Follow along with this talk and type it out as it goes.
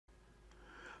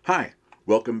Hi,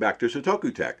 welcome back to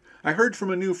Shotoku Tech. I heard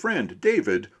from a new friend,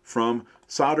 David from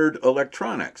Soldered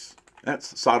Electronics.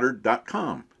 That's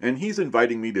soldered.com. And he's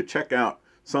inviting me to check out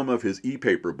some of his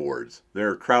ePaper boards.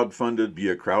 They're crowdfunded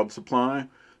via Crowd Supply.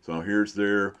 So here's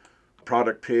their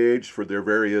product page for their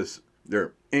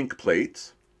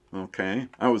Inkplates. Okay,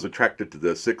 I was attracted to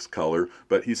the 6 color,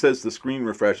 but he says the screen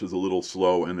refresh is a little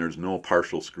slow and there's no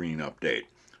partial screen update.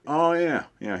 Oh yeah,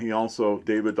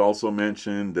 David also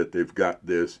mentioned that they've got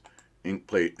this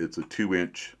Inkplate. It's a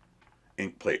 2-inch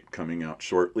Inkplate coming out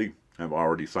shortly. I've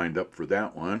already signed up for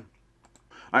that one.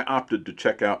 I opted to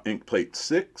check out Inkplate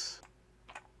 6.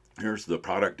 Here's the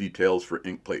product details for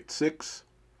Inkplate 6.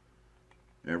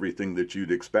 Everything that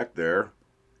you'd expect there.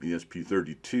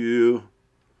 ESP32,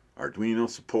 Arduino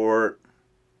support,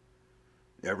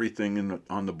 everything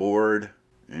on the board,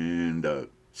 and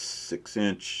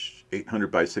 6-inch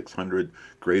 800 by 600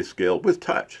 grayscale with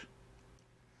touch.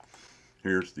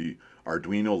 Here's the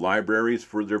Arduino libraries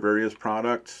for their various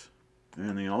products,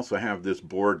 and they also have this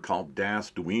board called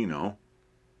Dastuino.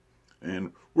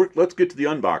 And let's get to the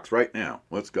unbox right now.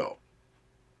 Let's go.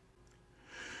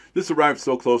 This arrived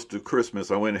so close to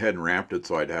Christmas, I went ahead and wrapped it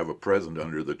so I'd have a present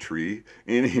under the tree.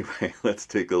 Anyway, let's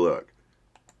take a look.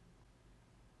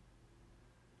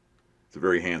 It's a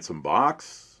very handsome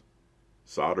box.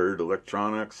 Soldered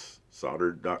Electronics,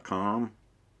 soldered.com.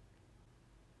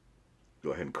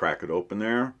 Go ahead and crack it open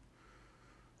there.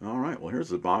 All right, well, here's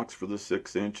the box for the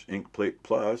 6-inch Inkplate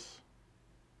Plus.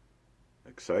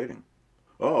 Exciting.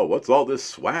 Oh, what's all this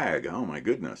swag? Oh, my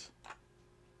goodness.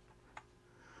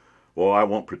 Well, I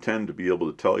won't pretend to be able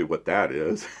to tell you what that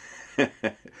is.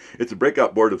 It's a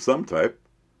breakout board of some type.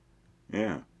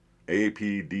 Yeah,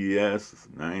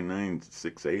 APDS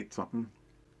 9968 something.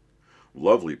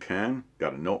 Lovely pen.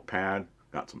 Got a notepad.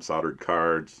 Got some soldered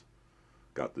cards.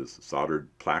 Got this soldered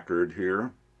placard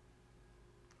here.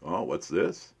 Oh, what's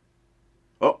this?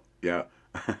 Oh, yeah.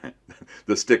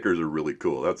 The stickers are really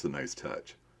cool. That's a nice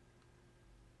touch.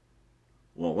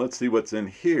 Well, let's see what's in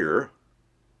here.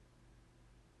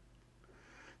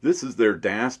 This is their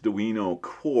Dastuino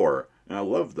core. And I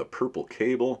love the purple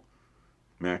cable.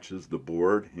 Matches the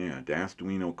board. Yeah,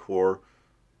 Dastuino core.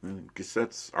 I guess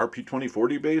that's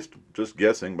RP2040 based. Just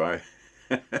guessing by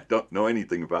I don't know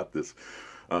anything about this.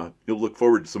 You'll look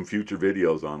forward to some future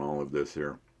videos on all of this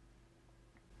here.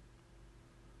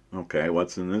 Okay,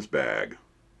 what's in this bag?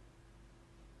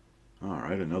 All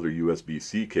right, another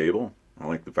USB-C cable. I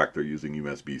like the fact they're using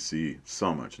USB-C.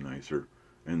 So much nicer.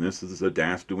 And this is a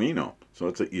Dastuino, so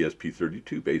it's an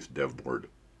ESP32 based dev board.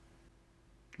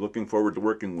 Looking forward to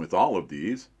working with all of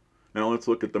these. Now let's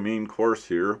look at the main course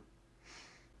here.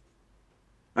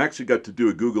 I actually got to do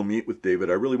a Google Meet with David.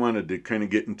 I really wanted to kind of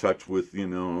get in touch with,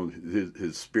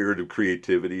 his spirit of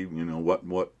creativity,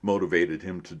 what motivated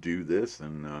him to do this.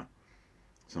 And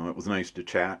so it was nice to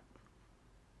chat.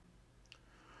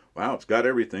 Wow, it's got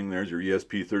everything. There's your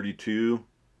ESP32.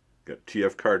 Got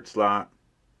TF card slot.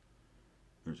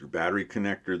 There's your battery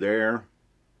connector there.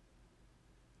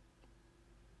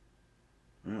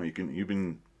 Oh, you can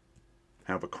even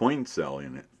have a coin cell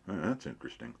in it. Oh, that's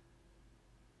interesting.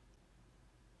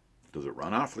 Does it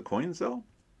run off the coin cell?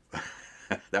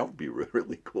 That would be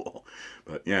really cool.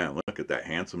 But yeah, look at that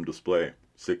handsome display.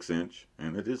 6-inch,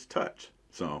 and it is touch.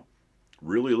 So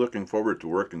really looking forward to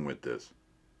working with this.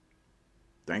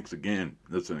 Thanks again.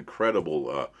 That's an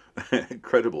incredible,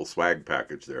 incredible swag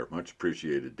package there. Much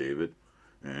appreciated, David.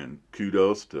 And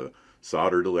kudos to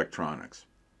Soldered Electronics.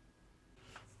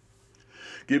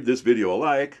 Give this video a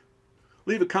like.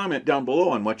 Leave a comment down below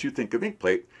on what you think of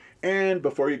Inkplate. And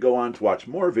before you go on to watch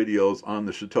more videos on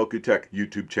the Shotoku Tech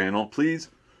YouTube channel, please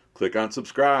click on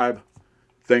subscribe.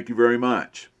 Thank you very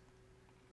much.